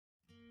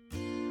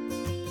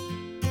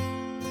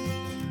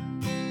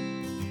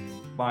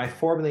by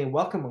formally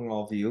welcoming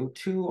all of you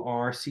to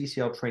our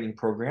CCL training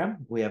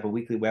program. We have a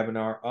weekly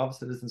webinar of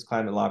Citizens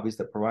Climate Lobbies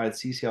that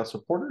provides CCL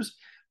supporters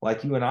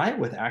like you and I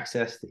with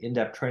access to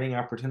in-depth training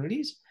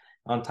opportunities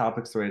on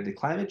topics related to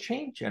climate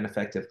change and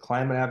effective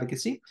climate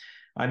advocacy.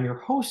 I'm your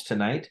host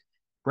tonight,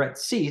 Brett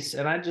Cease,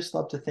 and I'd just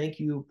love to thank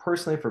you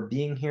personally for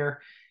being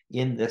here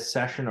in this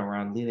session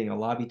around leading a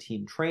lobby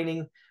team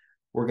training.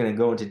 We're going to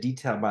go into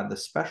detail about the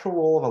special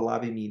role of a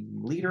lobby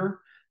meeting leader.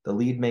 The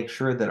lead makes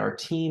sure that our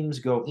teams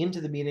go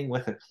into the meeting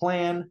with a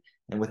plan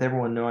and with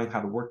everyone knowing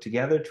how to work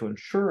together to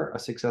ensure a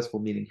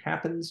successful meeting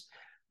happens.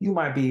 You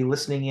might be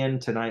listening in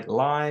tonight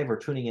live or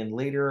tuning in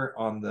later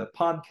on the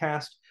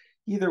podcast.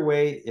 Either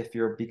way, if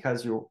you're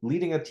because you're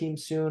leading a team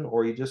soon,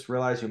 or you just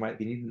realize you might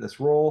be needing this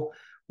role,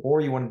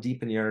 or you want to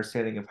deepen your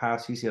understanding of how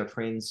CCL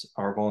trains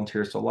our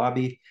volunteers to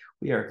lobby,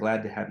 we are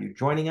glad to have you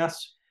joining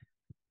us.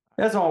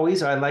 As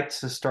always, I'd like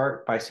to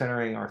start by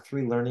centering our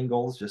 3 learning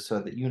goals just so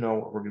that you know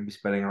what we're going to be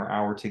spending our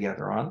hour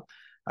together on.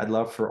 I'd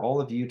love for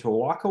all of you to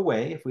walk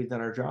away, if we've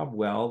done our job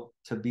well,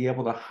 to be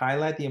able to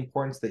highlight the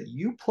importance that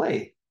you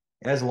play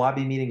as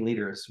lobby meeting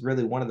leaders,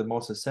 really one of the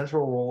most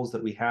essential roles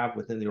that we have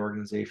within the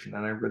organization,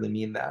 and I really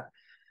mean that.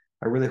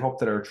 I really hope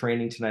that our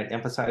training tonight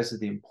emphasizes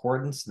the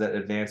importance that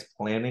advanced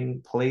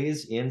planning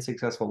plays in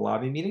successful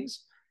lobby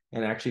meetings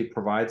and actually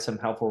provides some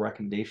helpful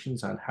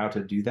recommendations on how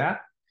to do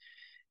that.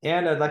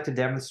 And I'd like to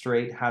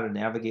demonstrate how to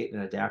navigate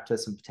and adapt to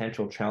some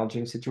potential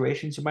challenging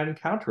situations you might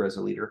encounter as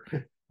a leader.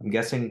 I'm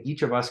guessing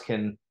each of us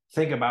can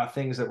think about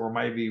things that we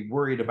might be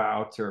worried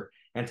about or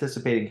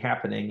anticipating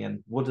happening,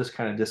 and we'll just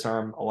kind of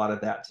disarm a lot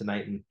of that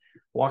tonight and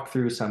walk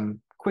through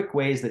some quick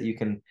ways that you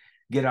can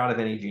get out of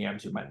any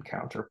jams you might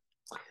encounter.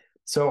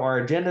 So our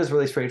agenda is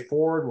really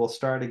straightforward. We'll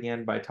start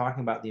again by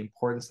talking about the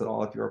importance that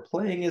all of you are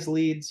playing as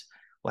leads.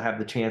 We'll have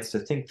the chance to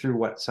think through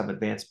what some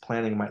advanced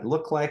planning might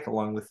look like,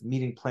 along with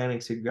meeting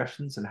planning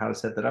suggestions and how to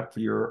set that up for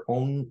your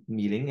own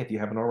meeting if you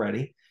haven't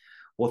already.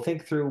 We'll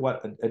think through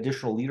what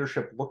additional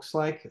leadership looks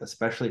like,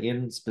 especially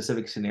in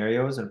specific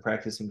scenarios and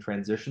practicing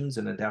transitions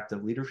and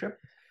adaptive leadership.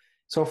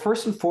 So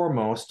first and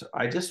foremost,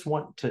 I just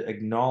want to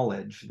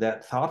acknowledge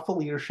that thoughtful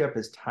leadership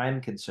is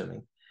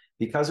time-consuming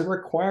because it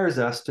requires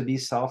us to be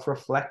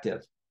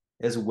self-reflective,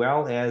 as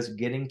well as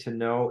getting to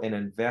know and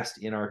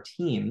invest in our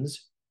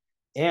teams.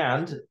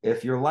 And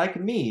if you're like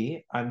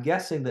me, I'm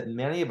guessing that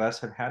many of us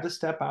have had to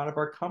step out of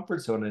our comfort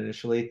zone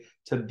initially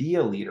to be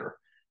a leader,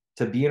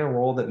 to be in a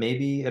role that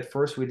maybe at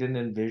first we didn't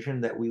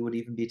envision that we would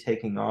even be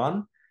taking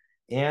on.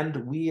 And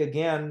we,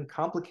 again,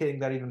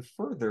 complicating that even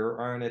further,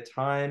 are in a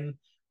time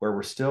where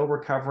we're still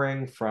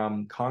recovering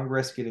from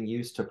Congress getting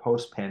used to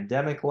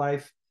post-pandemic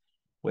life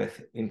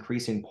with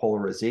increasing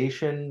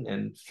polarization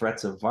and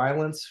threats of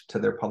violence to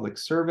their public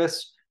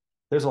service.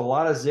 There's a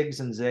lot of zigs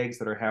and zags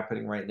that are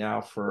happening right now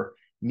for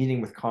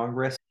meeting with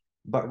Congress.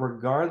 But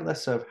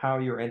regardless of how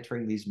you're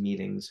entering these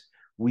meetings,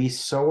 we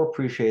so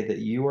appreciate that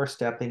you are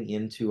stepping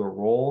into a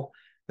role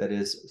that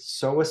is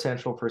so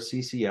essential for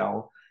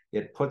CCL.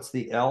 It puts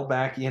the L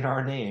back in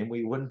our name.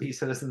 We wouldn't be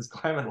Citizens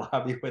Climate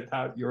Lobby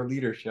without your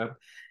leadership.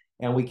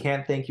 And we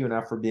can't thank you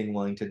enough for being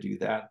willing to do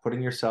that,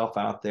 putting yourself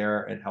out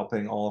there and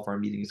helping all of our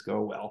meetings go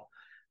well.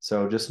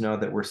 So just know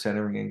that we're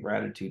centering in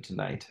gratitude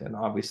tonight. And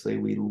obviously,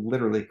 we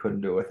literally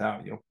couldn't do it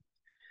without you.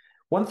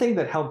 One thing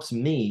that helps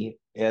me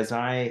as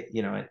I,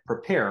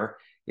 prepare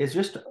is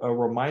just a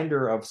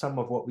reminder of some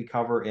of what we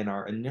cover in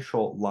our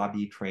initial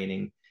lobby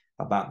training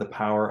about the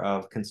power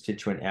of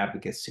constituent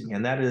advocacy,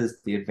 and that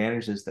is the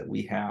advantages that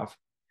we have.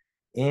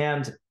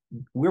 And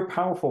we're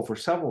powerful for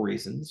several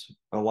reasons.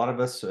 A lot of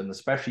us, and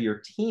especially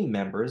your team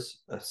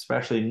members,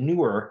 especially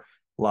newer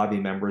lobby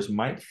members,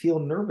 might feel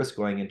nervous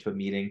going into a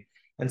meeting.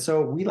 And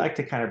so we like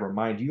to kind of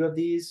remind you of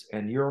these,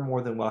 and you're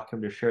more than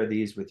welcome to share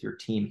these with your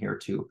team here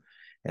too.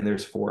 And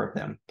there's 4 of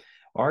them.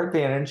 Our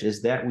advantage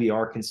is that we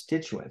are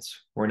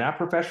constituents. We're not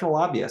professional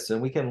lobbyists,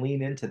 and we can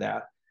lean into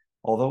that.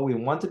 Although we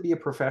want to be a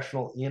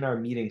professional in our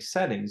meeting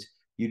settings,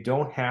 you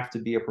don't have to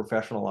be a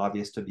professional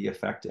lobbyist to be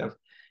effective.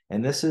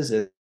 And this is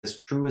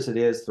as true as it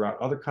is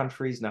throughout other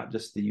countries, not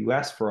just the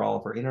US, for all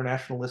of our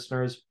international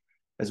listeners.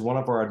 As one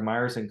of our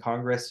admirers in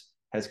Congress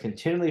has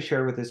continually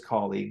shared with his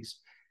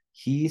colleagues,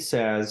 he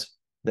says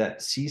that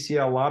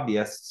CCL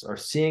lobbyists are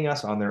seeing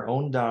us on their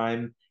own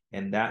dime,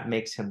 and that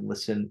makes him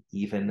listen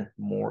even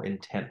more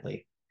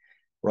intently.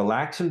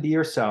 Relax and be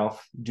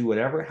yourself. Do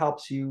whatever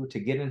helps you to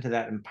get into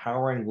that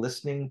empowering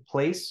listening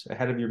place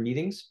ahead of your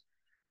meetings.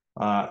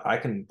 I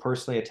can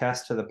personally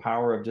attest to the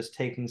power of just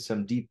taking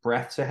some deep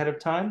breaths ahead of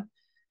time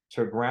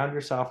to ground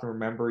yourself and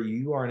remember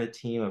you are in a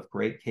team of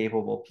great,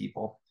 capable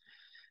people.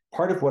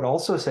 Part of what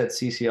also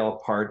sets CCL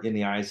apart in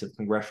the eyes of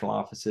congressional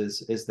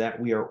offices is that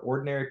we are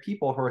ordinary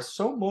people who are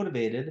so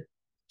motivated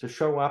to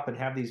show up and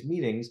have these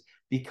meetings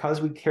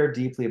because we care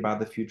deeply about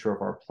the future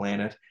of our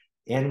planet,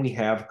 and we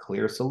have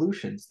clear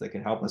solutions that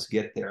can help us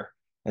get there.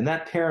 And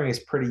that pairing is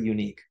pretty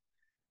unique.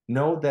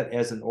 Know that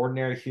as an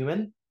ordinary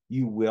human,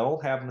 you will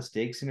have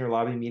mistakes in your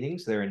lobby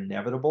meetings. They're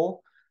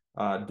inevitable.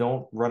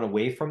 Don't run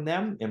away from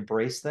them,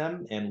 embrace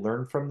them and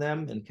learn from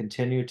them and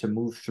continue to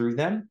move through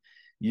them.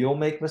 You'll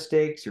make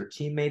mistakes, your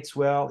teammates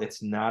will.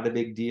 It's not a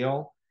big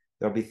deal.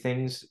 There'll be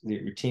things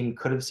that your team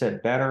could have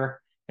said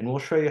better, and we'll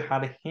show you how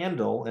to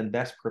handle and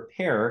best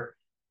prepare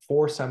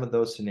for some of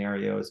those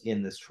scenarios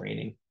in this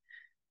training.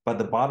 But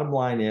the bottom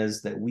line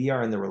is that we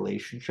are in the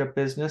relationship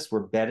business.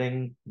 We're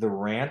betting the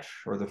ranch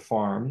or the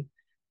farm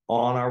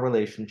on our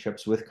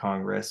relationships with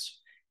Congress.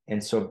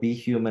 And so be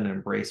human and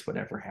embrace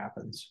whatever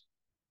happens.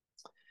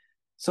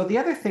 So the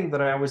other thing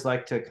that I always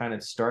like to kind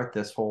of start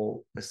this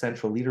whole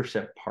essential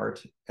leadership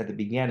part at the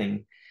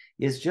beginning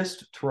is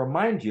just to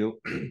remind you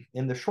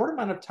in the short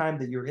amount of time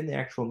that you're in the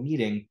actual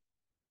meeting,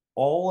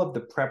 all of the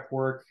prep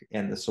work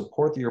and the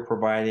support that you're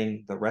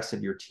providing the rest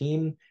of your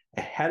team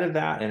ahead of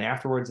that and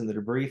afterwards in the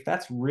debrief,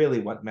 that's really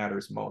what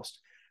matters most.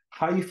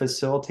 How you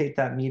facilitate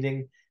that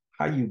meeting,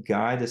 how you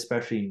guide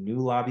especially new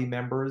lobby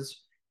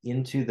members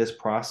into this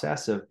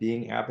process of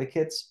being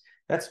advocates,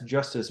 that's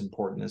just as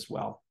important as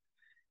well.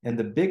 And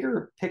the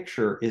bigger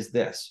picture is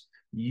this: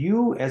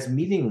 you as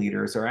meeting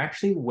leaders are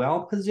actually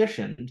well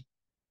positioned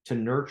to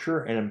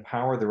nurture and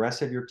empower the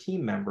rest of your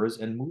team members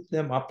and move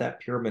them up that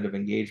pyramid of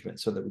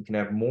engagement so that we can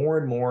have more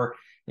and more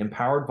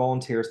empowered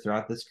volunteers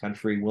throughout this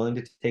country willing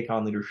to take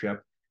on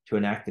leadership to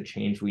enact the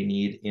change we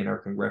need in our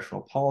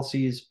congressional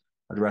policies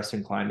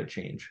addressing climate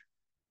change.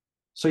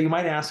 So you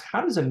might ask,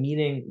 how does a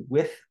meeting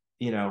with,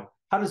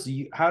 how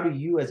do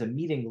you as a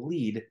meeting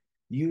lead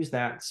use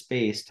that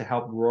space to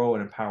help grow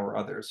and empower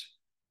others?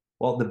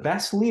 Well, the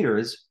best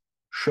leaders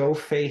show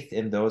faith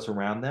in those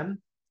around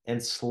them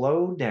and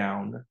slow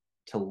down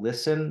to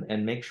listen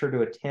and make sure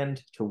to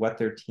attend to what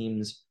their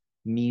team's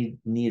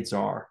needs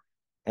are.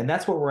 And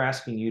that's what we're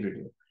asking you to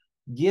do.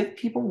 Give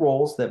people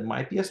roles that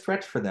might be a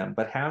stretch for them,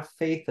 but have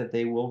faith that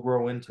they will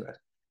grow into it.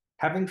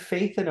 Having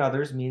faith in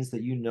others means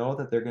that you know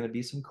that there are going to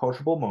be some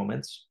coachable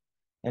moments.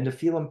 And to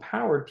feel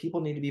empowered,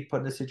 people need to be put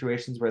into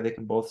situations where they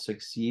can both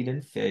succeed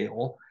and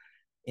fail.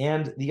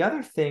 And the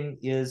other thing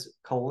is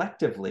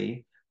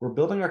collectively, we're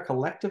building our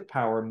collective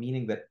power,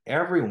 meaning that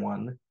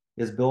everyone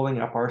is building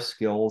up our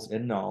skills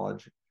and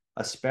knowledge,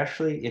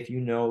 especially if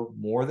you know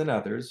more than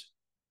others,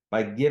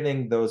 by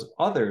giving those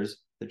others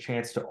the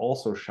chance to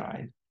also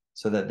shine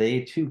so that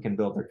they too can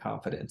build their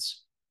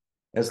confidence.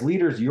 As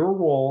leaders, your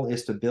role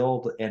is to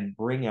build and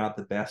bring out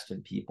the best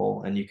in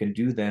people. And you can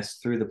do this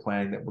through the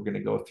planning that we're going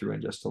to go through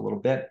in just a little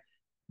bit,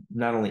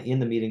 not only in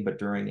the meeting, but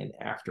during and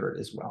after it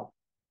as well.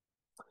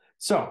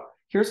 So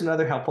here's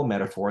another helpful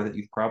metaphor that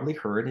you've probably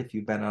heard if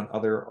you've been on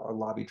other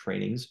lobby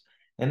trainings.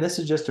 And this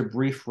is just a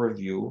brief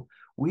review.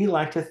 We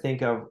like to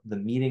think of the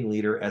meeting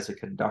leader as a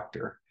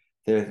conductor.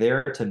 They're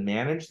there to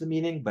manage the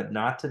meeting, but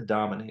not to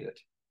dominate it.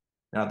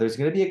 Now, there's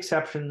going to be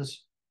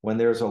exceptions when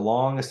there's a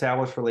long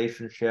established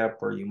relationship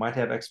or you might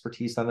have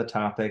expertise on the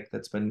topic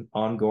that's been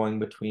ongoing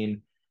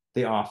between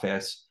the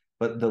office,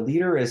 but the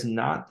leader is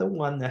not the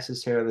one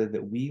necessarily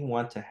that we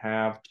want to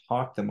have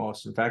talk the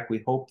most. In fact,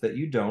 we hope that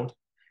you don't.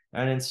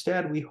 And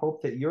instead, we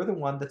hope that you're the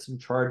one that's in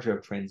charge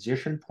of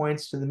transition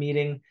points to the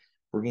meeting,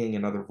 bringing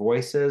in other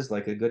voices,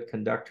 like a good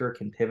conductor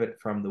can pivot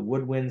from the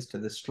woodwinds to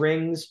the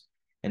strings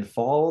and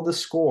follow the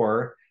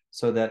score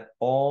so that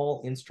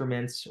all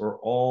instruments or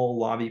all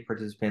lobby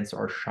participants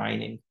are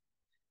shining.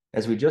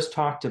 As we just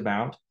talked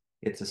about,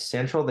 it's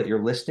essential that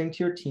you're listening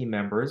to your team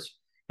members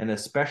and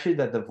especially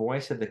that the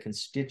voice of the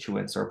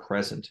constituents are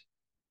present.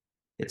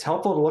 It's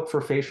helpful to look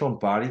for facial and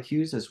body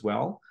cues as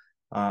well,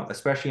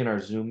 especially in our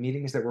Zoom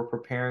meetings that we're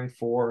preparing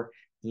for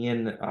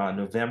in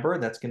November.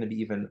 That's going to be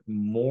even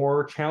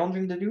more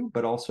challenging to do,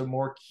 but also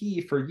more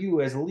key for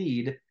you as a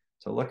lead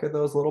to look at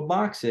those little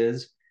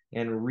boxes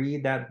and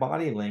read that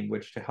body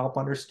language to help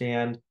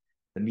understand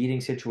the meeting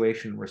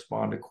situation and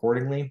respond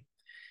accordingly.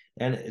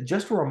 And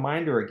just a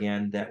reminder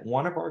again that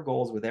one of our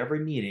goals with every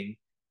meeting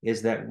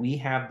is that we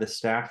have the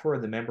staffer or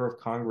the member of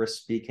Congress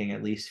speaking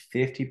at least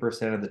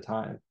 50% of the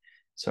time.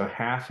 So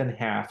half and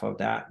half of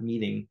that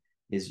meeting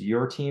is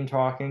your team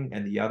talking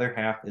and the other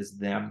half is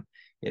them.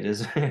 It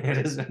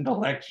isn't a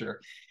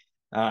lecture.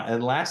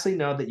 And lastly,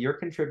 know that you're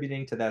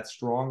contributing to that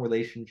strong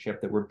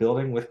relationship that we're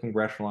building with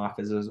congressional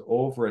offices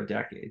over a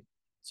decade.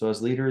 So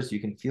as leaders, you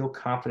can feel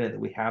confident that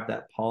we have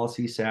that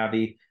policy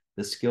savvy,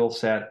 the skill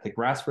set, the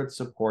grassroots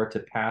support to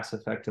pass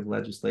effective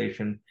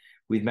legislation.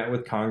 We've met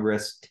with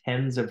Congress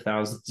tens of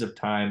thousands of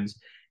times,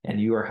 and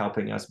you are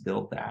helping us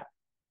build that.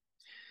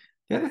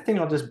 The other thing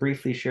I'll just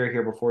briefly share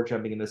here before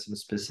jumping into some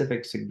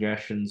specific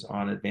suggestions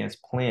on advanced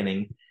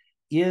planning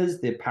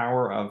is the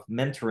power of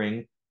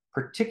mentoring,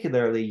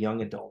 particularly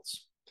young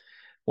adults.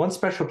 One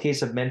special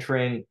case of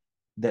mentoring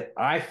that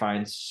I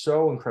find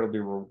so incredibly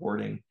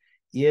rewarding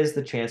is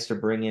the chance to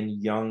bring in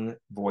young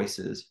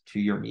voices to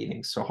your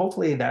meetings. So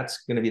hopefully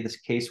that's going to be this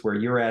case where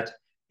you're at.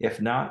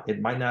 If not,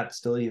 it might not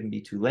still even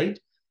be too late.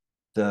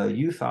 The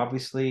youth,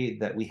 obviously,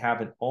 that we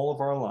have in all of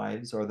our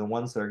lives are the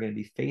ones that are going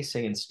to be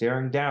facing and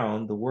staring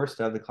down the worst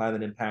of the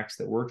climate impacts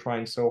that we're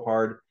trying so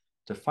hard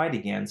to fight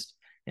against.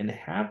 And to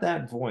have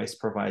that voice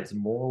provides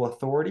moral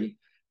authority.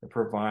 It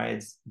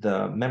provides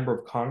the member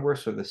of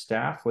Congress or the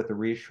staff with the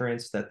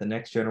reassurance that the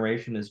next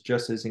generation is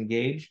just as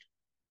engaged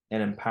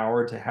and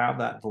empowered to have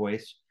that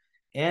voice.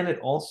 And it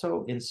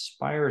also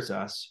inspires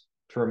us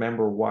to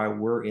remember why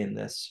we're in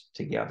this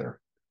together.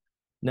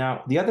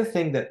 Now, the other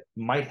thing that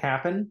might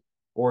happen,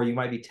 or you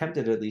might be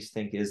tempted to at least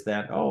think, is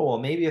that, oh, well,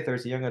 maybe if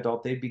there's a young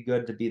adult, they'd be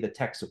good to be the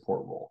tech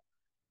support role.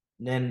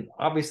 And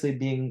obviously,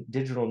 being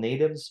digital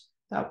natives,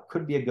 that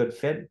could be a good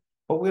fit.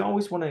 But we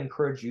always want to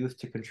encourage youth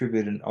to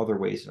contribute in other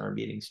ways in our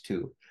meetings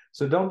too.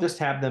 So don't just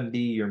have them be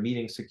your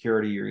meeting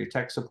security or your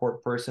tech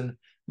support person.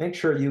 Make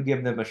sure you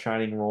give them a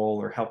shining role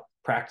or help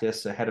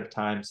practice ahead of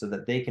time so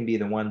that they can be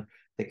the one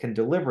that can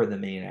deliver the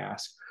main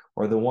ask,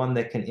 or the one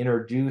that can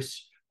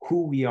introduce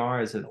who we are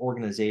as an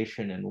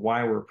organization and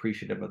why we're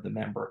appreciative of the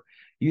member.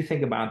 You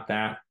think about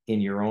that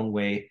in your own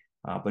way,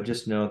 but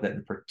just know that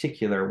in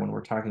particular, when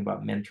we're talking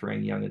about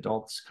mentoring young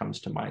adults, comes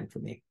to mind for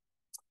me.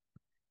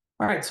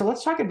 All right, so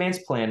let's talk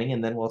advanced planning,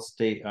 and then we'll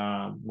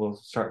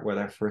start with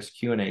our first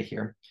Q&A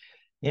here.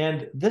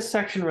 And this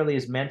section really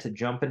is meant to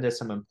jump into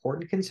some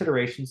important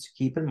considerations to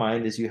keep in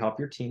mind as you help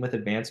your team with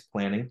advanced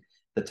planning,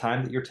 the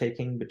time that you're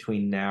taking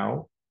between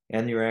now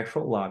and your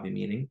actual lobby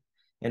meeting,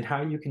 and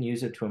how you can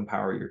use it to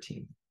empower your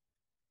team.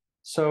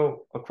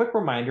 So a quick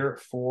reminder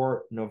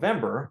for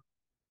November,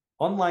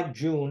 unlike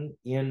June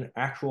in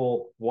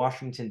actual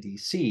Washington,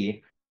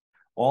 D.C.,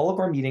 all of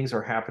our meetings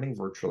are happening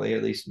virtually,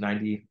 at least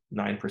 99%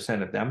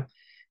 of them,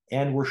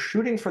 and we're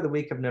shooting for the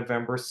week of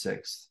November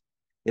 6th.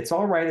 It's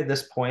all right at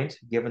this point,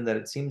 given that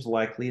it seems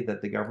likely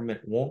that the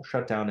government won't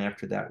shut down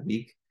after that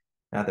week,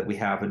 now that we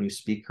have a new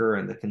speaker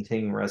and the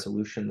continuing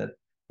resolution that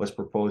was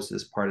proposed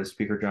as part of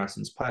Speaker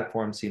Johnson's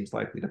platform seems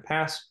likely to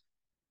pass.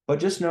 But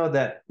just know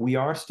that we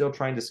are still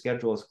trying to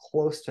schedule as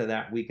close to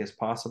that week as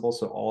possible,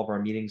 so all of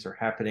our meetings are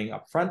happening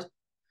up front,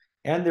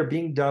 and they're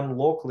being done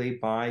locally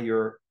by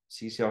your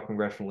CCL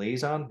congressional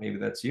liaison. Maybe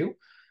that's you,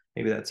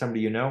 maybe that's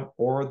somebody you know,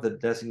 or the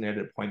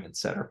designated appointment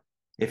setter.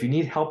 If you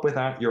need help with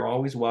that, you're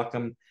always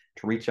welcome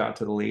to reach out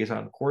to the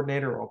liaison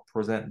coordinator. I'll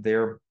present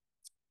their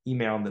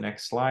email on the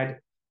next slide.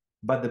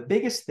 But the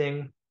biggest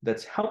thing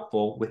that's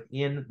helpful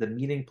within the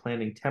meeting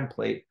planning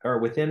template, or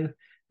within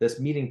this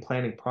meeting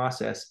planning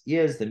process,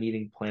 is the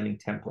meeting planning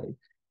template.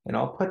 And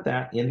I'll put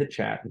that in the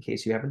chat in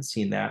case you haven't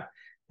seen that.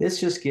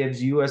 This just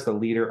gives you as the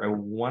leader a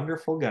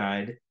wonderful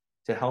guide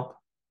to help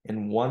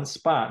in one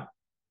spot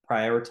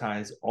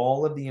prioritize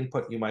all of the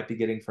input you might be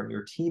getting from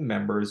your team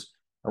members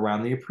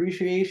around the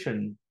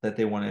appreciation that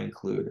they want to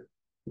include,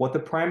 what the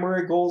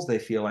primary goals they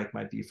feel like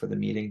might be for the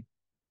meeting,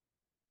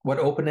 what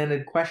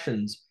open-ended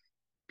questions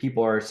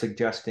people are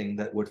suggesting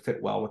that would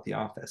fit well with the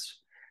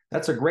office.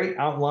 That's a great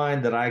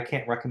outline that I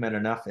can't recommend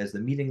enough as the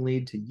meeting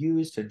lead to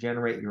use to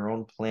generate your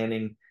own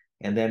planning,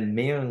 and then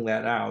mailing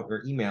that out,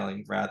 or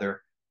emailing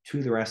rather,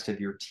 to the rest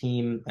of your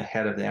team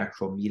ahead of the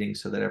actual meeting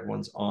so that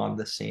everyone's on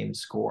the same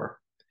score.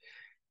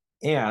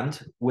 And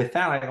with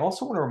that, I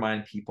also want to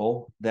remind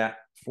people that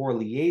for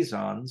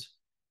liaisons,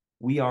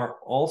 we are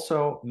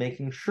also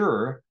making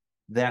sure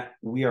that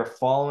we are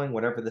following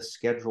whatever the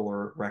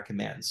scheduler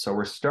recommends. So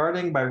we're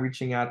starting by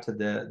reaching out to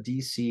the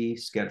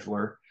DC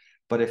scheduler,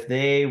 but if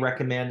they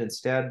recommend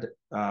instead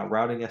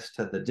routing us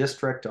to the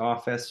district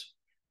office,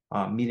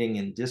 meeting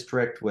in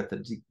district with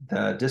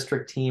the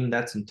district team,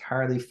 that's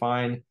entirely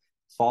fine.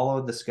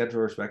 Follow the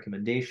scheduler's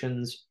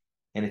recommendations.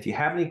 And if you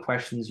have any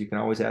questions, you can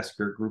always ask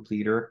your group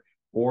leader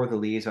or the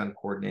liaison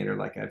coordinator,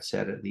 like I've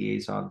said, at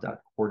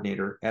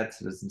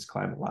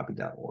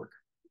liaison.coordinator@citizensclimatelobby.org.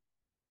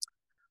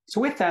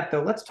 So with that,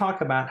 though, let's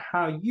talk about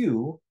how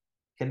you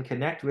can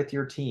connect with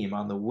your team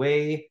on the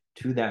way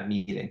to that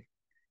meeting.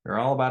 We're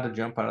all about to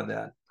jump out of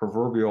that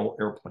proverbial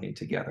airplane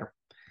together.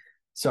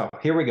 So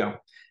here we go.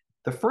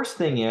 The first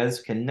thing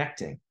is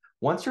connecting.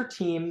 Once your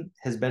team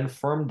has been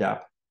firmed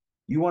up,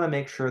 you want to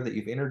make sure that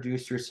you've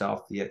introduced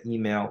yourself via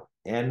email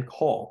and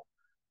call.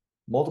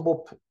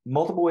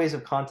 Multiple ways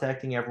of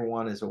contacting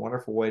everyone is a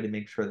wonderful way to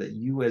make sure that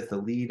you as the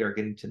lead are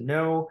getting to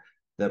know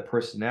the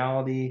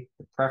personality,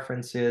 the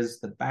preferences,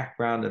 the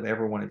background of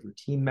every one of your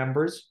team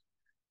members.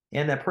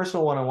 And that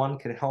personal one-on-one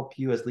can help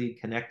you as lead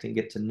connect and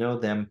get to know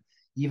them,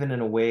 even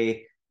in a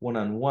way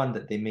one-on-one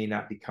that they may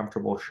not be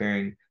comfortable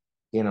sharing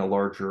in a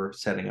larger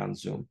setting on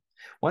Zoom.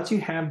 Once you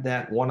have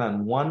that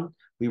one-on-one,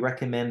 we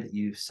recommend that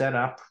you set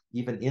up,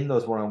 even in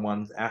those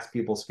one-on-ones, ask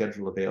people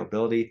schedule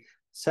availability,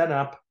 set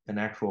up an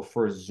actual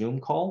first Zoom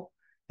call.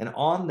 And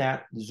on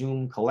that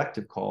Zoom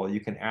collective call, you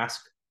can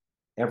ask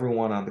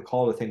everyone on the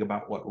call to think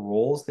about what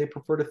roles they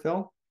prefer to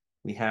fill.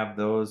 We have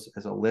those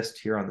as a list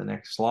here on the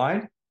next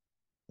slide.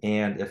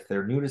 And if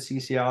they're new to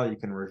CCL, you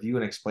can review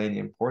and explain the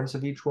importance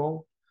of each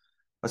role,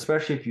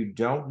 especially if you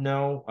don't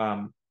know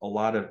a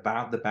lot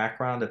about the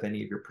background of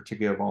any of your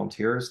particular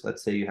volunteers.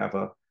 Let's say you have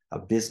a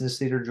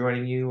business leader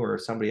joining you or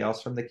somebody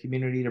else from the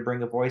community to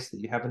bring a voice that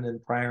you haven't in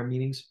prior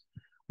meetings.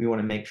 We want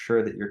to make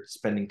sure that you're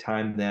spending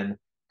time then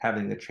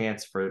having the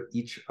chance for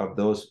each of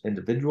those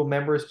individual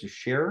members to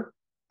share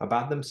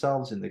about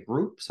themselves in the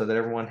group so that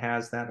everyone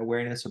has that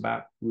awareness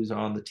about who's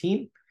on the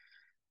team.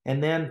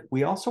 And then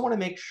we also want to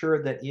make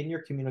sure that in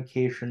your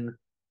communication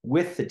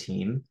with the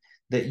team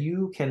that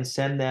you can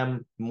send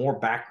them more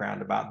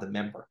background about the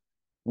member.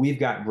 We've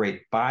got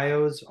great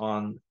bios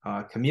on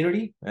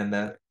community, and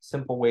the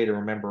simple way to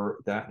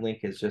remember that link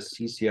is just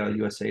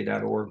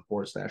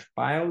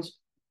cclusa.org/bios.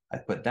 I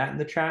put that in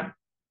the chat.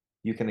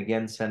 You can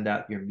again send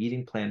out your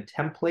meeting plan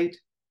template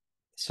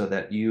so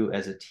that you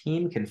as a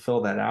team can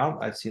fill that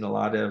out. I've seen a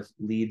lot of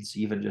leads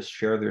even just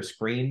share their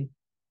screen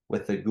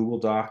with the Google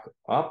Doc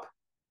up.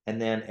 And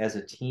then as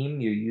a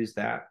team, you use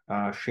that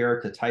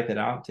share to type it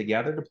out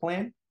together to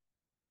plan.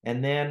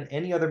 And then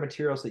any other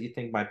materials that you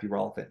think might be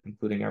relevant,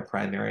 including our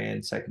primary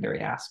and secondary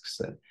asks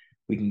that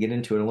we can get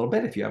into in a little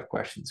bit if you have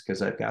questions,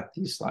 because I've got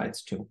these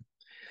slides too.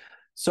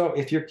 So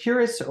if you're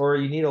curious or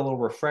you need a little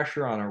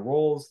refresher on our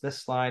roles,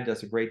 this slide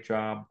does a great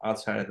job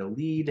outside of the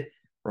lead,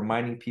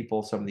 reminding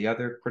people some of the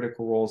other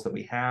critical roles that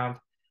we have: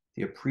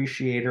 the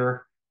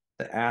appreciator,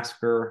 the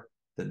asker,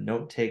 the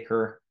note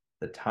taker,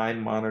 the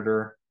time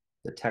monitor,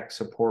 the tech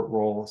support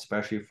role,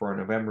 especially for our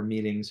November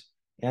meetings,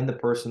 and the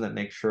person that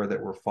makes sure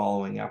that we're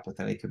following up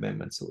with any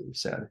commitments that we've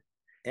said.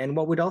 And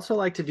what we'd also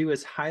like to do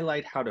is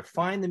highlight how to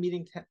find the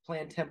meeting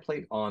plan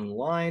template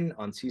online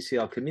on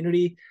CCL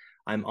Community.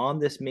 I'm on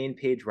this main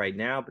page right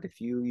now, but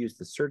if you use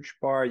the search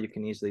bar, you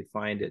can easily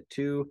find it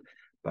too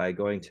by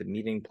going to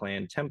meeting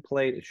plan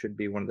template. It should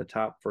be one of the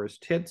top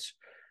first hits.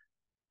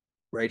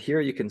 Right here,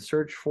 you can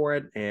search for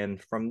it.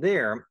 And from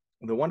there,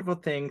 the wonderful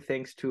thing,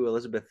 thanks to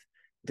Elizabeth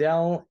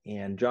Dell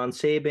and John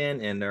Sabin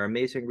and their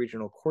amazing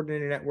regional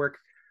coordinator network,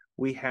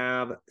 we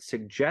have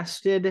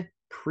suggested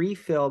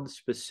pre-filled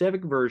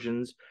specific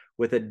versions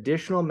with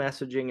additional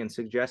messaging and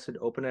suggested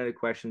open-ended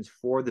questions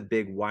for the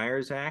Big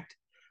Wires Act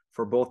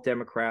for both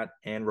Democrat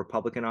and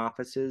Republican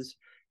offices,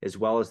 as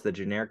well as the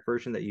generic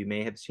version that you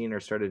may have seen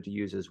or started to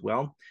use as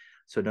well.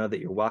 So know that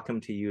you're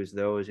welcome to use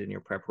those in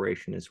your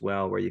preparation as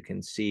well, where you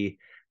can see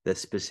the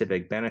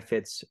specific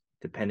benefits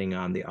depending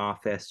on the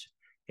office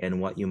and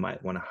what you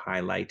might want to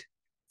highlight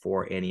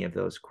for any of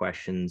those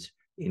questions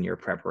in your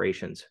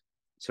preparations.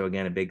 So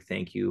again, a big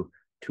thank you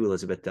to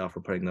Elizabeth Dell for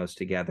putting those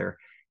together.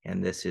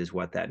 And this is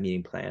what that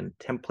meeting plan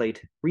template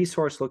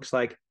resource looks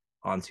like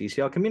on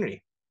CCL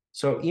Community.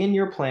 So in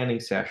your planning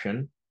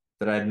session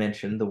that I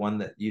mentioned, the one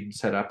that you'd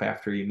set up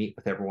after you meet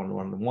with everyone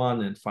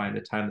one-on-one and find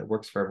a time that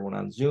works for everyone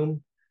on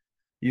Zoom,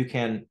 you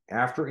can,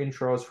 after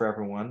intros for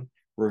everyone,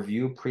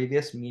 review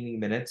previous meeting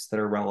minutes that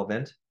are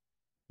relevant.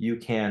 You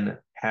can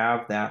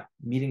have that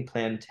meeting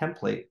plan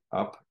template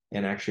up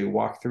and actually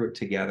walk through it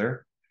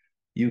together.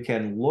 You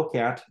can look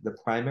at the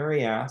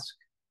primary ask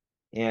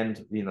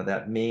and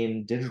that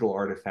main digital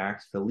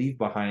artifact. The leave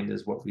behind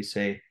is what we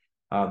say,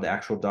 the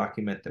actual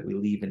document that we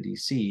leave in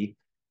DC.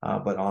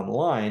 But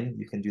online,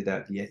 you can do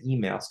that via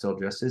email still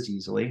just as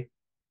easily.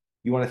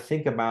 You want to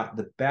think about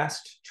the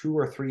best 2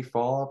 or 3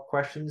 follow-up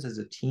questions as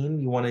a team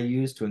you want to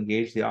use to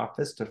engage the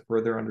office to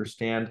further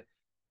understand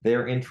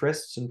their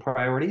interests and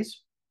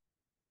priorities.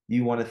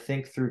 You want to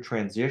think through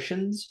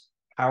transitions.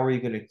 How are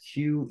you going to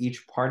cue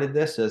each part of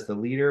this as the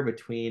leader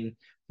between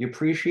the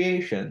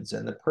appreciations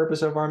and the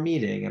purpose of our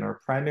meeting and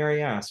our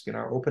primary ask and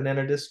our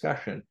open-ended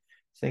discussion?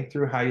 Think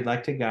through how you'd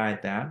like to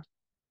guide that.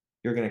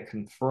 You're going to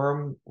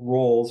confirm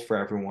roles for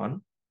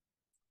everyone.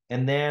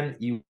 And then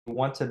you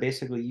want to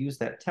basically use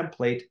that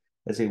template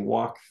as a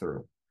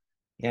walkthrough.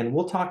 And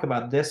we'll talk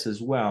about this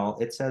as well.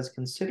 It says,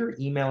 consider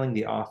emailing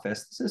the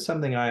office. This is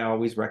something I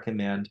always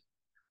recommend.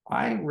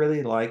 I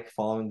really like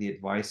following the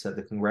advice of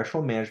the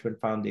Congressional Management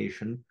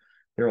Foundation.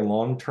 They're a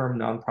long-term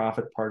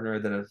nonprofit partner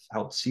that have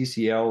helped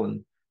CCL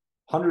and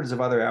hundreds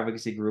of other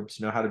advocacy groups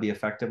know how to be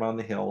effective on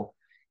the Hill.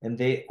 And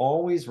they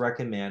always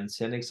recommend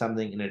sending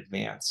something in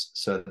advance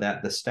so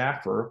that the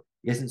staffer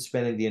isn't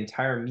spending the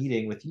entire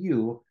meeting with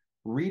you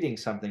reading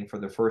something for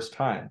the first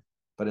time,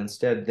 but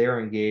instead they're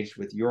engaged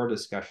with your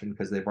discussion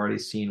because they've already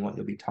seen what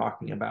you'll be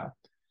talking about.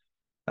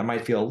 That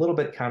might feel a little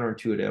bit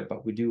counterintuitive,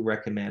 but we do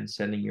recommend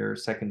sending your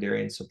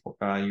secondary and support,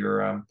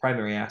 your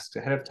primary asks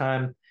ahead of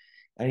time.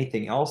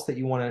 Anything else that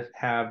you want to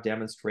have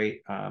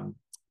demonstrate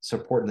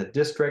support in the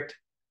district,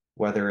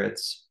 whether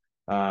it's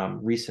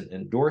recent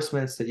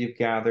endorsements that you've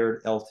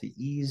gathered,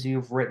 LTEs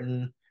you've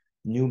written,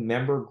 new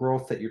member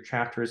growth that your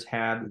chapter has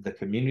had, the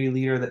community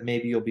leader that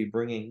maybe you'll be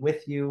bringing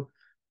with you,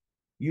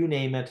 you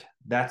name it.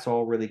 That's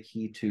all really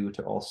key to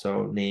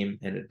also name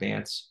in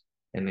advance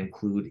and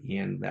include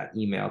in that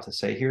email to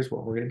say, here's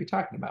what we're going to be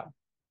talking about.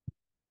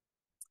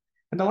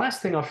 And the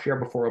last thing I'll share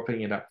before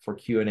opening it up for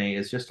Q&A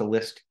is just a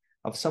list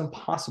of some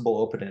possible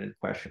open-ended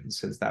questions,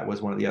 since that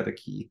was one of the other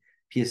key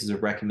pieces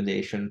of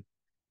recommendation.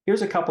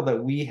 Here's a couple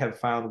that we have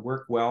found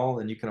work well,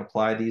 and you can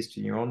apply these to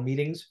your own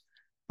meetings.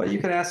 But you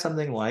can ask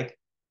something like,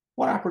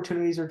 what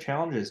opportunities or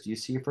challenges do you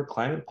see for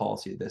climate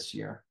policy this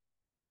year?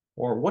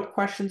 Or what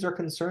questions or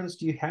concerns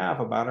do you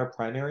have about our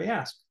primary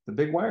ask, the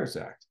Big Wires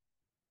Act?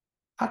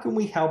 How can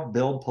we help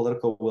build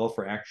political will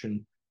for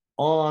action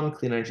on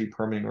clean energy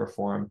permitting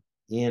reform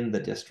in the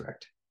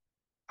district?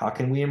 How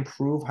can we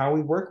improve how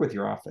we work with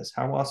your office?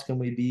 How else can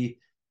we be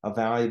a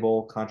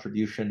valuable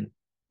contribution,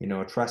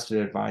 a trusted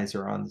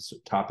advisor on this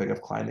topic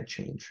of climate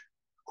change?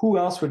 Who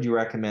else would you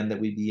recommend that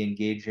we be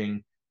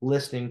engaging,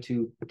 listening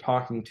to,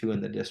 talking to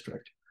in the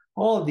district?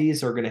 All of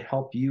these are going to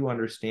help you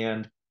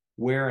understand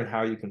where and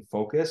how you can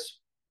focus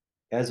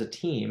as a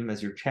team,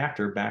 as your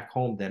chapter back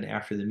home then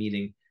after the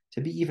meeting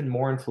to be even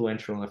more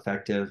influential and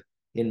effective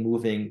in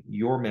moving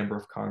your member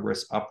of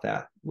Congress up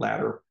that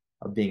ladder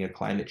of being a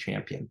climate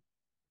champion.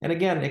 And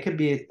again, it could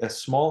be a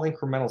small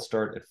incremental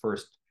start at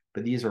first,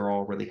 but these are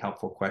all really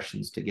helpful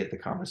questions to get the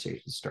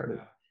conversation started.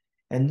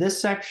 And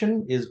this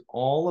section is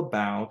all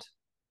about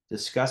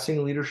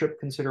discussing leadership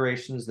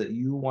considerations that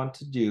you want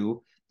to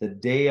do the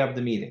day of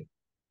the meeting,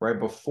 right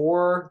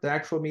before the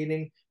actual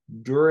meeting,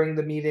 during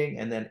the meeting,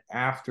 and then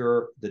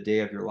after the day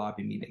of your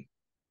lobby meeting.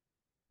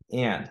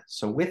 And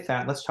so with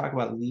that, let's talk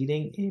about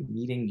leading a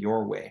meeting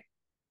your way.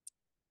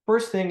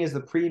 First thing is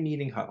the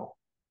pre-meeting huddle.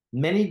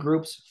 Many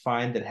groups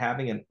find that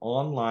having an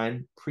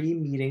online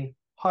pre-meeting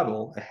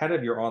huddle ahead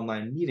of your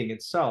online meeting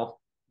itself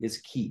is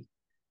key,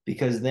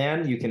 because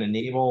then you can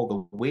enable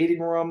the waiting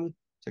room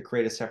to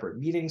create a separate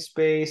meeting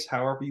space,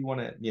 however you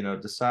want to,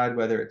 decide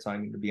whether it's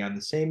going to be on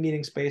the same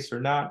meeting space or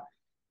not.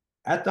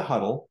 At the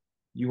huddle,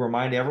 you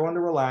remind everyone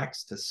to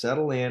relax, to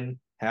settle in,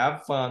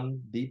 have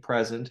fun, be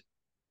present,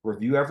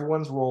 review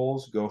everyone's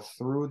roles, go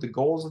through the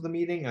goals of the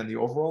meeting and the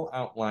overall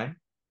outline.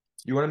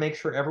 You want to make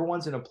sure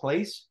everyone's in a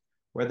place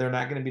where they're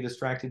not going to be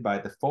distracted by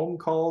the phone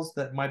calls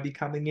that might be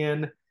coming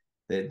in.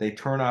 They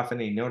turn off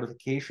any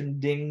notification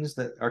dings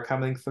that are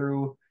coming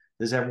through.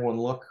 Does everyone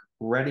look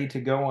ready to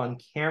go on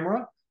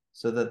camera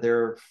so that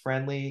they're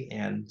friendly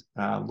and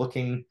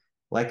looking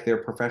like their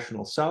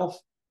professional self?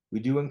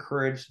 We do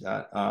encourage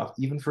that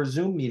even for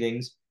Zoom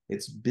meetings,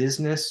 it's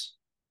business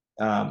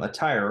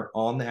attire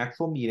on the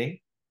actual meeting.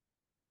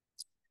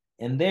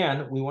 And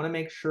then we want to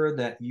make sure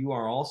that you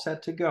are all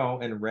set to go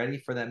and ready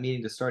for that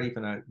meeting to start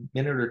even a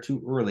minute or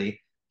two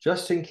early,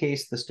 just in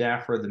case the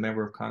staff or the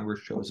member of Congress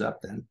shows up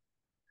then.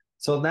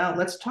 So now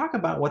let's talk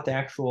about what the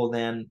actual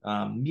then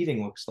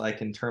meeting looks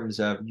like in terms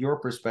of your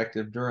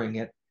perspective during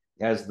it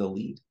as the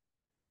lead.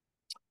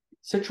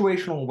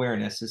 Situational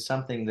awareness is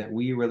something that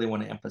we really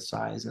want to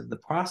emphasize. And the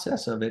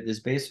process of it is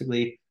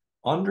basically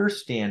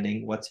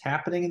understanding what's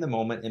happening in the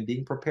moment and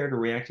being prepared to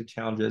react to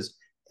challenges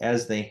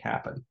as they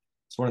happen.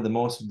 It's one of the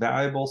most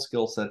valuable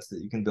skill sets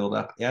that you can build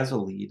up as a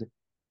lead.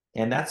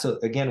 And that's,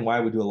 again, why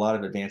we do a lot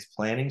of advanced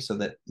planning, so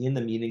that in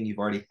the meeting, you've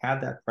already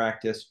had that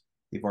practice,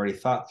 you've already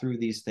thought through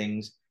these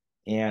things,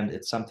 and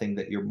it's something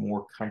that you're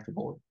more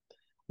comfortable with.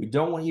 We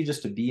don't want you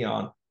just to be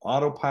on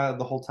autopilot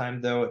the whole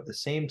time, though. At the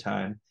same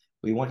time,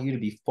 we want you to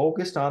be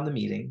focused on the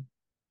meeting.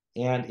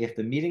 And if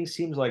the meeting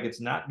seems like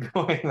it's not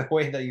going the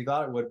way that you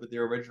thought it would with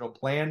your original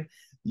plan,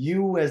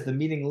 you as the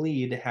meeting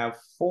lead have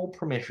full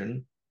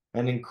permission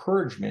and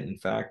encouragement, in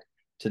fact,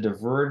 to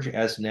diverge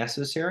as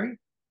necessary.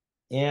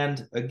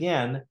 And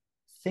again,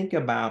 think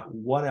about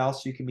what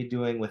else you can be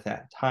doing with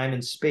that time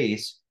and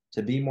space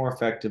to be more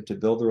effective, to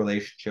build a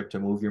relationship, to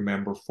move your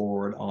member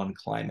forward on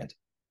climate.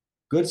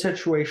 Good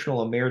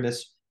situational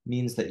awareness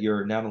means that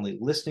you're not only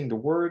listening to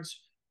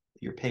words,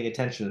 you're paying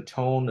attention to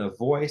tone of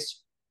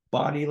voice,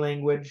 body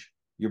language,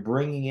 you're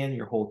bringing in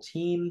your whole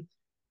team.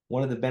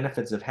 One of the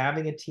benefits of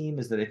having a team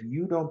is that if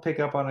you don't pick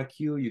up on a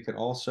cue, you can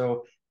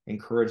also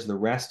encourage the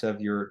rest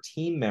of your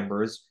team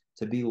members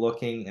to be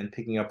looking and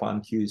picking up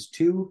on cues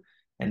too,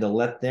 and to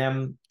let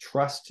them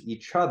trust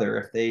each other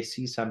if they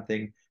see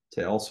something,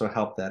 to also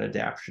help that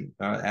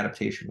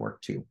adaptation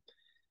work too.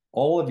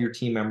 All of your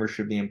team members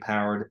should be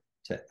empowered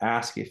to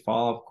ask a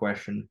follow-up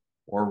question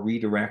or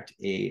redirect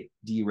a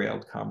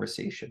derailed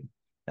conversation.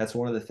 That's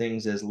one of the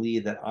things as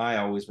lead that I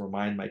always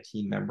remind my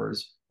team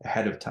members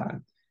ahead of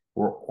time.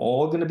 We're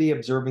all going to be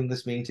observing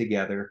this meeting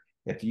together.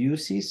 If you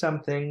see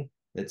something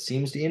that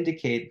seems to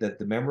indicate that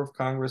the member of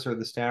Congress or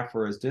the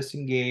staffer is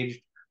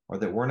disengaged, or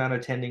that we're not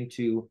attending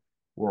to,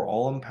 we're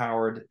all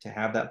empowered to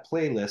have that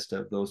playlist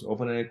of those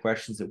open-ended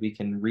questions that we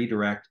can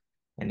redirect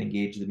and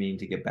engage the meeting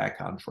to get back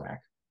on track.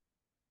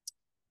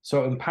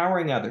 So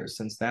empowering others,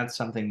 since that's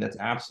something that's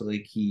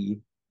absolutely key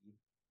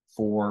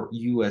for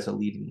you as a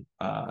meeting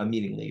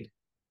lead.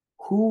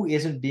 Who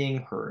isn't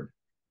being heard?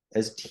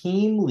 As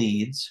team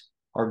leads,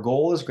 our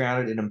goal is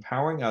grounded in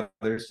empowering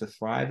others to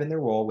thrive in their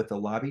role with the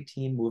lobby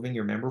team moving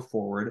your member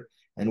forward.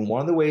 And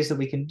one of the ways that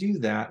we can do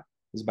that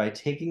is by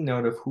taking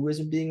note of who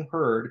isn't being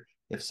heard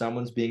if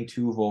someone's being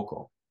too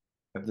vocal.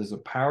 If there's a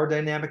power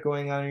dynamic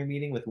going on in your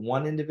meeting with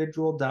one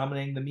individual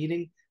dominating the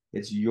meeting,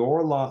 it's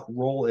your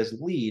role as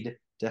lead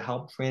to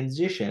help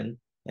transition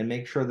and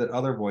make sure that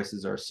other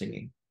voices are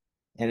singing.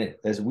 And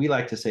as we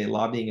like to say,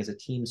 lobbying is a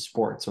team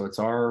sport. So it's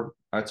our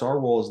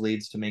role as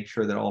leads to make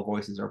sure that all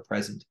voices are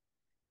present.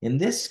 In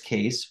this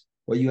case,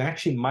 what you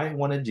actually might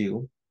want to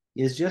do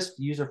is just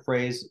use a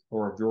phrase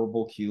or a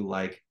verbal cue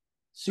like,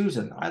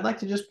 Susan, I'd like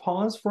to just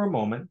pause for a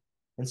moment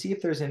and see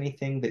if there's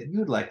anything that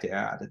you'd like to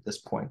add at this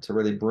point to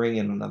really bring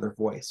in another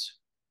voice.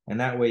 And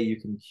that way you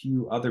can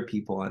cue other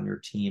people on your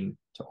team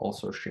to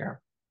also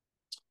share.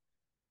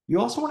 You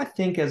also want to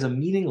think as a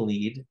meeting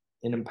lead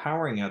in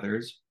empowering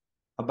others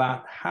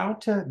about how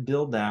to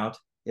build out,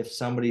 if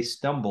somebody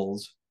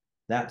stumbles,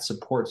 that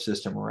support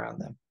system around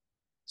them.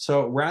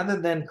 So rather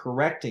than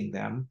correcting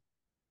them,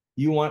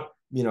 you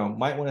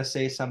might want to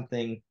say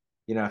something,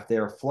 if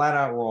they're flat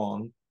out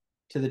wrong,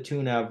 to the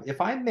tune of,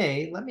 if I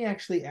may, let me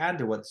actually add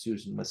to what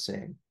Susan was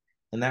saying.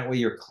 And that way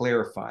you're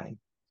clarifying.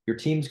 Your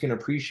team's going to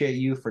appreciate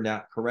you for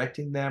not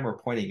correcting them or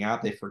pointing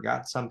out they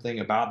forgot something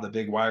about the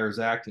Big Wires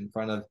Act in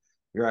front of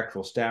your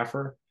actual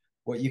staffer.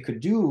 What you could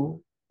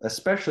do,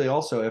 especially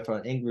also if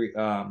an angry,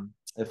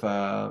 if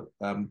a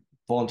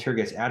volunteer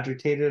gets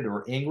agitated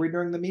or angry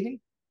during the meeting,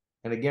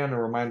 and again,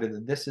 a reminder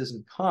that this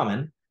isn't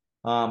common,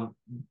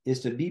 is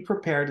to be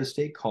prepared to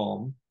stay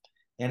calm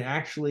and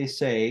actually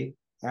say,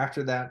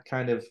 after that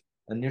kind of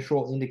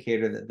initial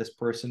indicator that this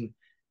person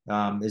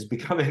is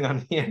becoming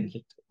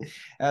unhinged,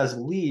 as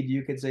lead,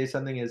 you could say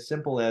something as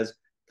simple as,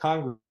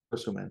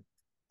 Congresswoman,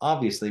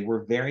 obviously,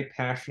 we're very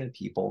passionate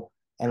people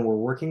and we're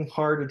working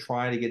hard to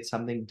try to get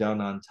something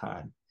done on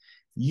time.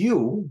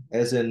 You,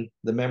 as in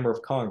the member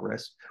of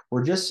Congress,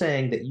 were just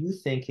saying that you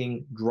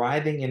thinking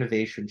driving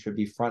innovation should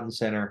be front and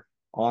center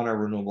on our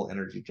renewable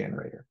energy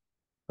generator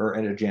or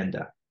an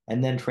agenda,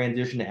 and then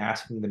transition to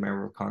asking the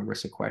member of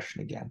Congress a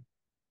question again.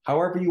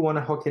 However you want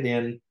to hook it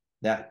in,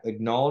 that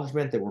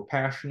acknowledgement that we're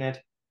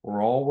passionate,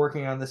 we're all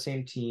working on the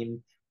same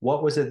team.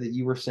 What was it that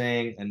you were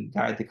saying, and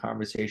guide the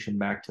conversation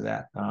back to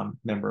that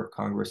member of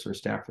Congress or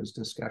staffer's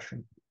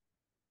discussion.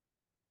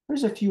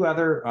 There's a few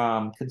other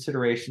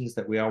considerations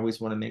that we always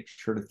want to make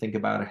sure to think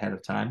about ahead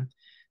of time.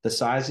 The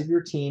size of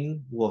your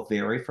team will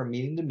vary from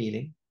meeting to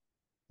meeting.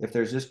 If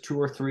there's just 2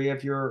 or 3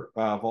 of your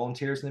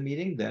volunteers in the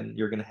meeting, then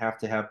you're going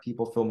to have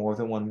people fill more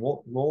than one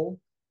role.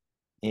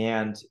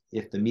 And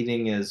if the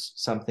meeting is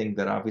something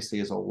that obviously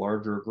is a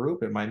larger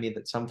group, it might mean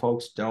that some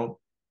folks don't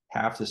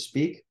have to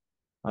speak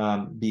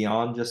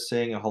beyond just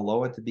saying a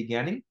hello at the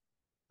beginning.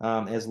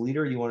 As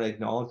leader, you want to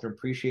acknowledge and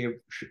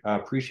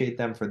appreciate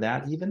them for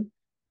that even.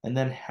 And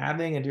then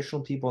having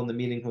additional people in the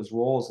meeting whose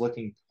role is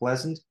looking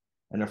pleasant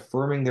and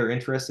affirming their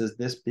interest as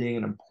this being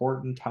an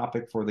important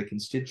topic for the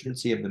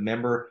constituency of the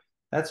member,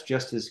 that's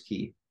just as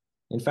key.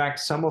 In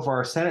fact, some of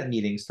our Senate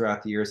meetings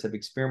throughout the years have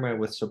experimented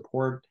with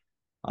support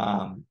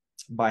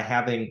by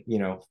having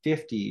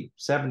 50,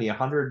 70,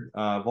 100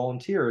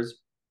 volunteers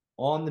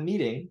on the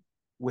meeting,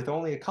 with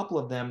only a couple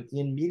of them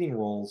in meeting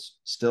roles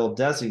still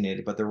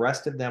designated, but the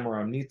rest of them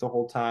are on mute the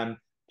whole time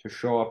to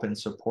show up and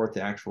support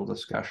the actual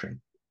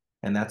discussion.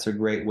 And that's a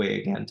great way,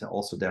 again, to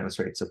also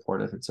demonstrate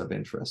support if it's of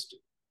interest.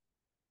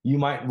 You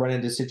might run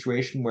into a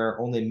situation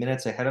where only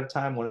minutes ahead of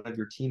time, one of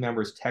your team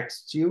members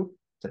texts you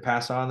to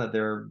pass on that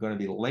they're going to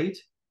be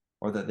late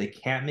or that they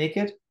can't make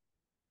it.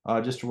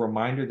 Just a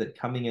reminder that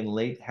coming in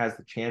late has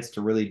the chance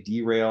to really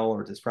derail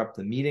or disrupt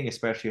the meeting,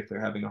 especially if they're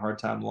having a hard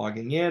time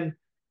logging in.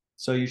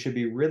 So you should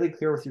be really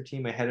clear with your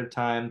team ahead of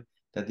time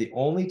that the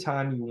only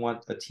time you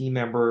want a team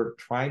member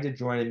trying to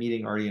join a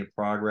meeting already in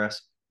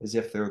progress is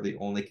if they're the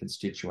only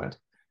constituent.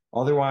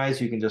 Otherwise,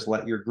 you can just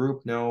let your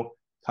group know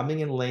coming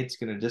in late is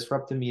going to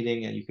disrupt the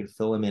meeting and you can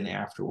fill them in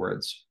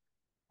afterwards.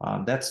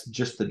 That's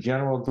just the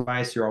general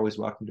advice. You're always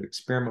welcome to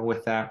experiment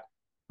with that.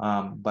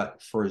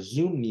 But for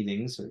Zoom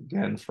meetings,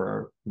 again,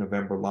 for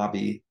November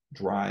lobby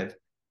drive,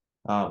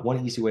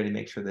 one easy way to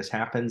make sure this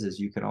happens is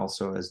you can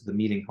also, as the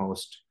meeting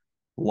host,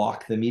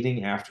 lock the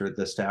meeting after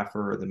the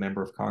staffer or the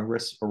member of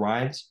Congress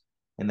arrives.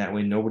 And that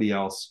way nobody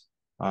else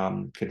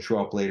can show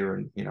up later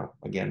and,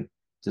 again,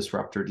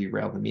 disrupt or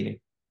derail the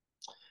meeting.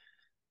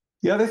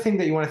 The other thing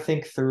that you want to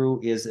think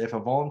through is if a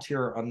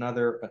volunteer or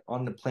another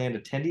unplanned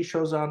attendee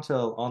shows on to an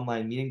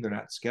online meeting they're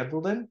not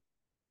scheduled in,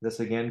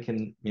 this again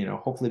can,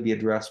 hopefully be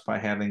addressed by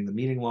having the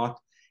meeting locked.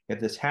 If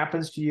this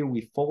happens to you,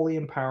 we fully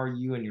empower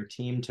you and your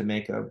team to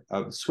make a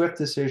swift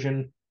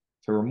decision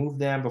to remove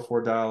them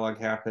before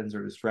dialogue happens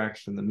or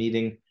distraction in the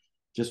meeting.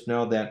 Just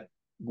know that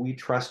we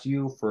trust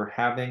you for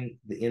having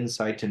the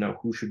insight to know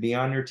who should be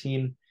on your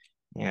team,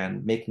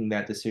 and making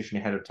that decision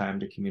ahead of time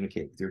to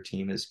communicate with your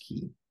team is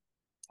key.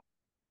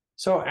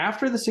 So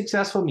after the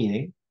successful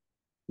meeting,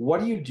 what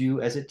do you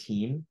do as a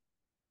team?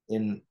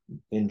 In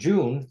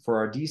June for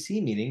our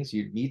DC meetings,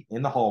 you'd meet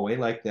in the hallway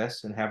like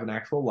this and have an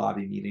actual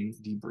lobby meeting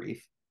debrief.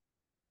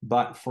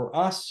 But for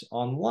us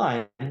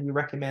online, we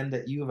recommend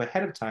that you have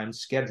ahead of time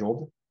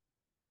scheduled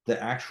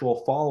the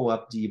actual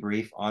follow-up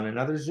debrief on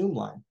another Zoom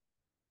line.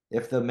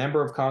 If the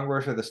member of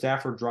Congress or the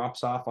staffer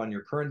drops off on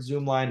your current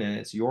Zoom line and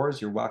it's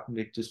yours, you're welcome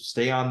to just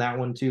stay on that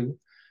one too.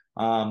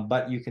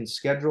 But you can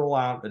schedule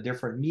out a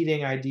different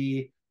meeting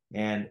ID,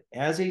 and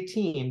as a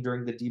team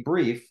during the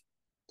debrief,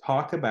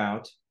 talk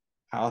about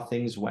how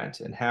things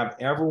went and have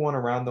everyone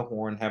around the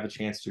horn have a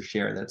chance to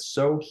share. That's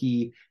so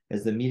key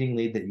as the meeting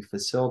lead, that you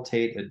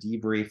facilitate a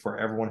debrief where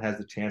everyone has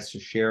the chance to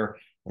share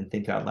and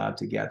think out loud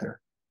together.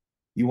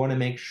 You want to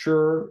make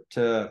sure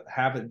to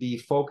have it be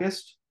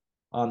focused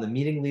on the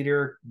meeting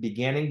leader,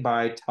 beginning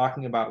by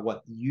talking about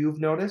what you've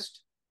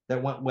noticed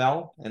that went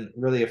well and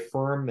really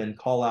affirm and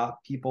call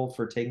out people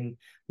for taking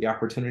the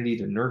opportunity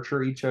to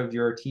nurture each of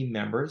your team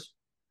members.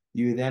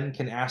 You then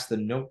can ask the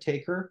note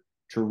taker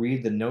to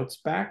read the notes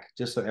back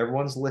just so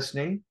everyone's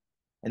listening.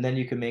 And then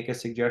you can make a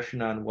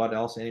suggestion on what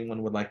else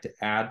anyone would like to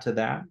add to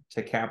that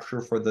to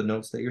capture for the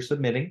notes that you're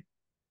submitting.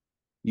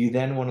 You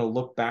then want to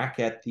look back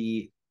at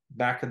the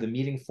back of the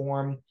meeting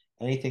form,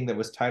 anything that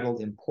was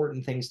titled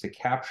important things to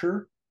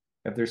capture.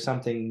 If there's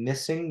something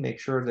missing, make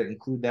sure to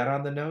include that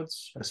on the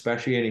notes,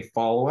 especially any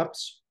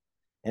follow-ups.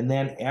 And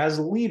then as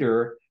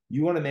leader,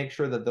 you want to make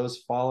sure that those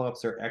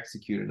follow-ups are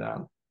executed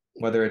on,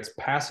 whether it's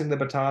passing the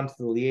baton to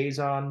the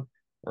liaison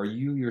or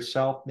you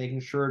yourself making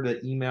sure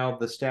to email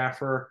the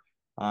staffer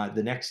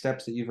the next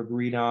steps that you've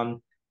agreed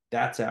on.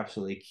 That's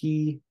absolutely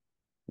key.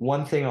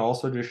 One thing I'll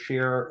also just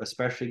share,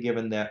 especially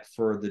given that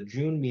for the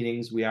June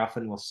meetings, we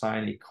often will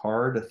sign a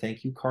card, a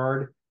thank you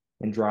card,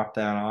 and drop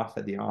that off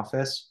at the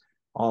office.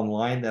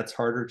 Online, that's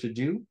harder to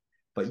do,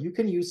 but you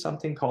can use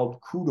something called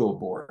Kudo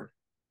Board.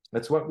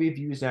 That's what we've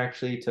used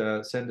actually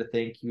to send a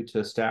thank you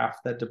to staff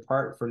that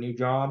depart for new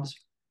jobs.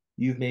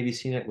 You've maybe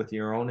seen it with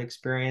your own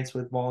experience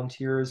with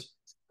volunteers,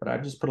 but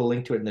I've just put a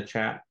link to it in the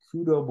chat.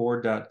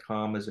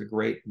 Kudoboard.com is a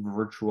great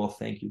virtual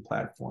thank you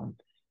platform.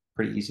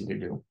 Pretty easy to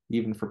do.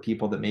 Even for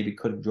people that maybe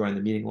couldn't join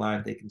the meeting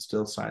live, they can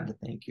still sign the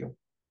thank you.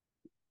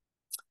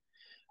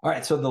 All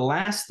right, so the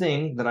last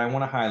thing that I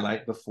want to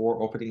highlight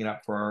before opening it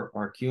up for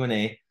our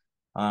Q&A,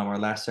 our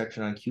last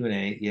section on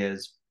Q&A,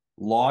 is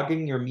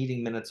logging your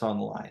meeting minutes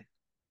online.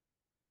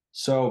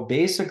 So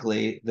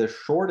basically, the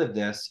short of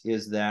this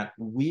is that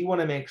we want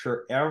to make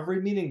sure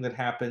every meeting that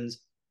happens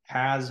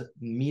has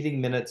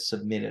meeting minutes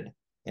submitted.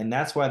 And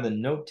that's why the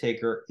note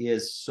taker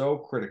is so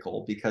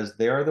critical, because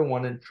they're the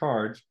one in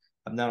charge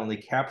of not only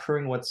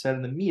capturing what's said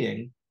in the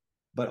meeting,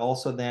 but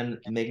also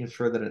then making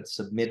sure that it's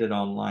submitted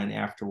online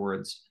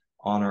afterwards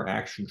on our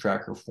action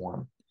tracker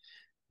form.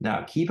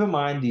 Now, keep in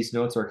mind, these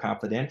notes are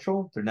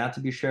confidential. They're not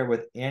to be shared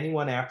with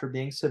anyone after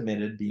being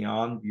submitted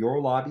beyond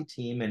your lobby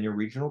team and your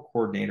regional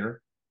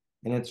coordinator.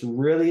 And it's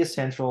really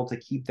essential to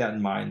keep that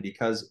in mind,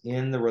 because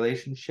in the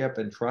relationship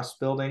and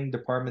trust building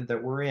department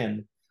that we're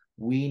in,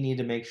 we need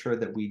to make sure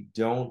that we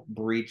don't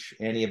breach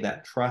any of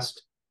that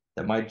trust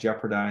that might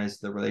jeopardize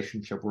the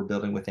relationship we're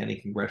building with any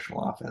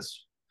congressional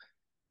office.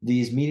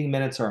 These meeting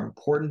minutes are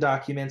important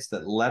documents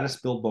that let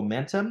us build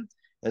momentum.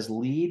 As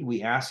lead,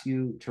 we ask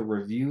you to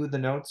review the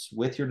notes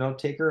with your note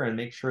taker and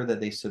make sure that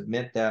they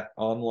submit that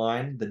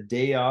online the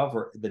day of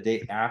or the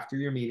day after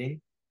your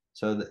meeting.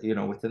 So that,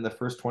 within the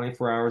first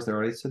 24 hours, they're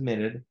already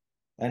submitted.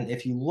 And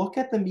if you look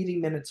at the meeting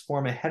minutes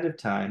form ahead of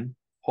time,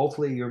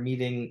 hopefully your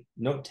meeting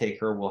note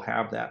taker will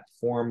have that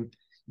form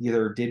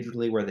either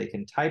digitally where they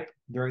can type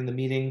during the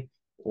meeting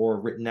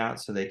or written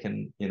out so they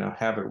can,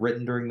 have it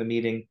written during the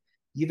meeting.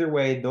 Either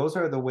way, those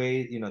are the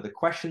way, the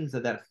questions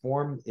that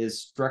form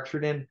is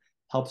structured in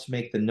helps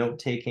make the note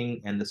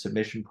taking and the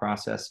submission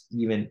process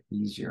even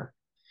easier.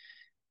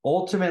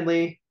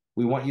 Ultimately,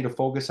 we want you to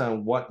focus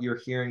on what you're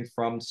hearing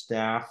from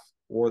staff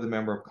or the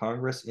member of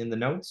Congress in the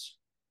notes.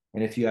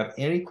 And if you have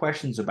any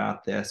questions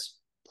about this,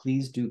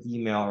 please do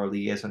email our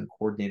liaison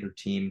coordinator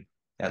team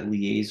at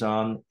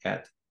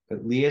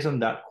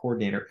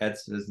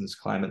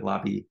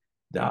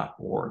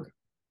liaison.coordinator@citizensclimatelobby.org.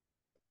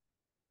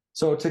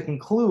 So to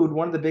conclude,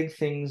 one of the big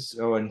things,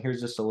 and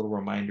here's just a little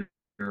reminder,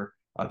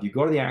 if you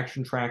go to the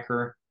action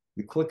tracker,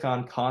 you click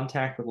on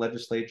contact with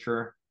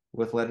legislator,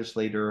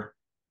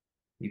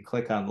 you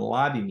click on the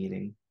lobby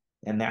meeting,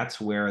 and that's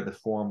where the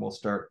form will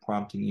start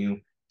prompting you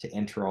to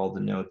enter all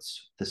the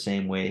notes the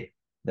same way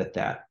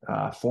that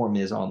form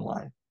is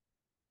online.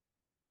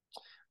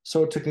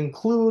 So to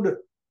conclude,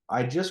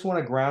 I just want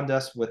to ground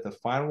us with a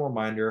final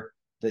reminder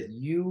that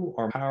you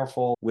are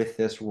powerful with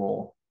this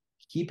role.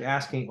 Keep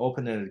asking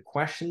open-ended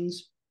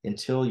questions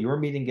until your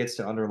meeting gets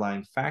to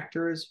underlying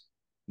factors.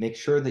 Make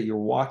sure that you're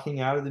walking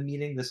out of the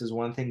meeting. This is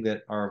one thing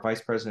that our Vice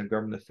President of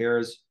Government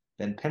Affairs,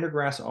 Ben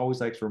Pendergrass, always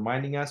likes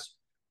reminding us.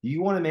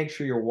 You want to make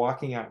sure you're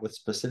walking out with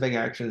specific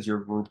actions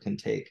your group can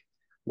take.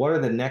 What are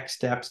the next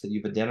steps that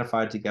you've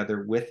identified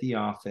together with the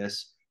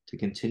office to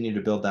continue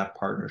to build that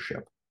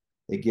partnership?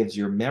 It gives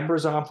your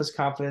members' office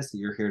confidence that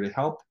you're here to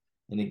help,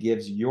 and it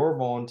gives your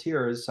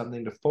volunteers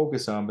something to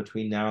focus on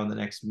between now and the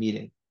next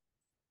meeting.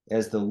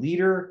 As the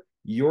leader,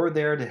 you're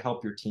there to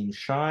help your team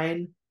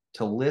shine,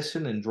 to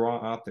listen and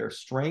draw out their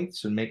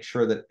strengths and make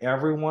sure that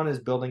everyone is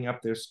building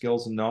up their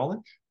skills and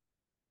knowledge.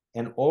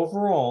 And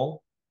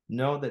overall,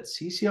 know that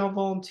CCL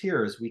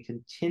volunteers we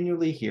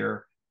continually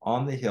hear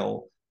on the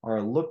Hill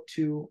are looked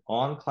to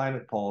on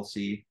climate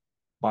policy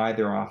by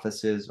their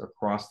offices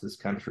across this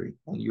country,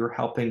 and you're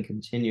helping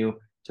continue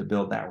to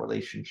build that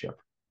relationship.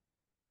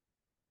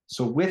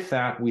 So with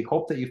that, we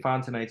hope that you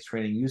found tonight's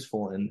training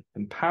useful and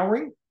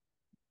empowering,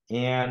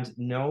 and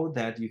know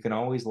that you can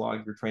always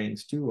log your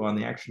trainings too on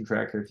the action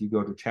tracker. If you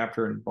go to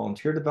chapter and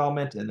volunteer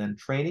development and then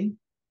training,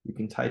 you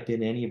can type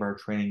in any of our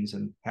trainings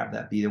and have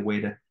that be the way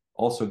to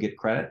also get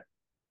credit.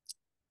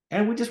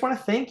 And we just want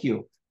to thank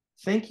you.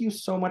 Thank you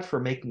so much for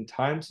making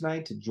time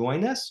tonight to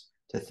join us,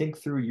 to think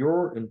through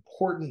your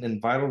important and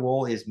vital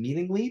role as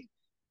meeting lead.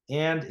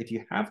 And if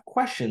you have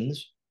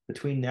questions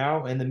between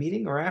now and the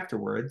meeting or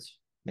afterwards,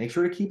 make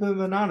sure to keep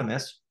them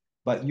anonymous,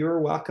 but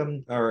you're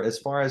welcome, or as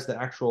far as the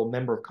actual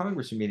member of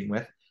Congress you're meeting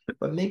with,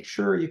 but make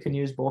sure you can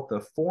use both the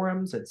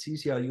forums at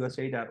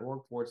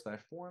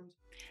cclusa.org/forums.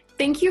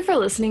 Thank you for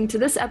listening to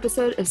this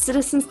episode of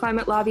Citizens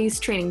Climate Lobby's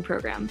training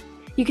program.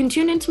 You can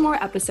tune into more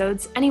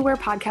episodes anywhere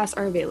podcasts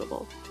are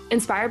available.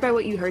 Inspired by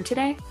what you heard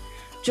today?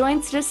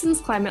 Join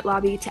Citizens Climate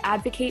Lobby to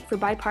advocate for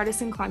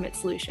bipartisan climate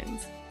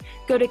solutions.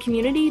 Go to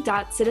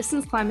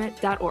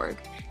community.citizensclimate.org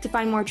to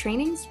find more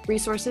trainings,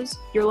 resources,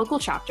 your local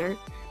chapter,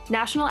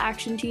 national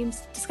action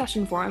teams,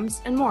 discussion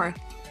forums, and more.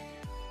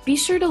 Be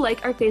sure to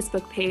like our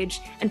Facebook page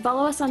and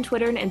follow us on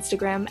Twitter and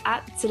Instagram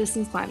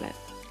 @CitizensClimate.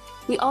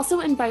 We also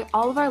invite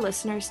all of our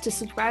listeners to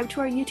subscribe to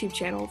our YouTube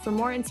channel for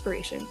more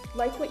inspiration.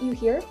 Like what you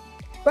hear?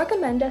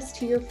 Recommend us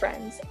to your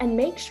friends and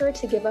make sure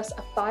to give us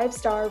a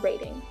 5-star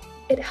rating.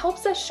 It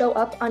helps us show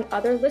up on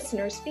other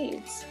listeners'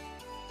 feeds.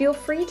 Feel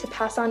free to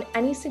pass on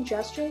any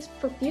suggestions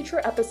for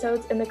future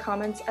episodes in the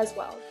comments as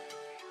well.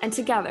 And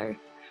together,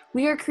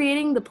 we are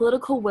creating the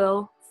political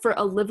will for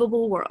a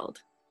livable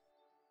world.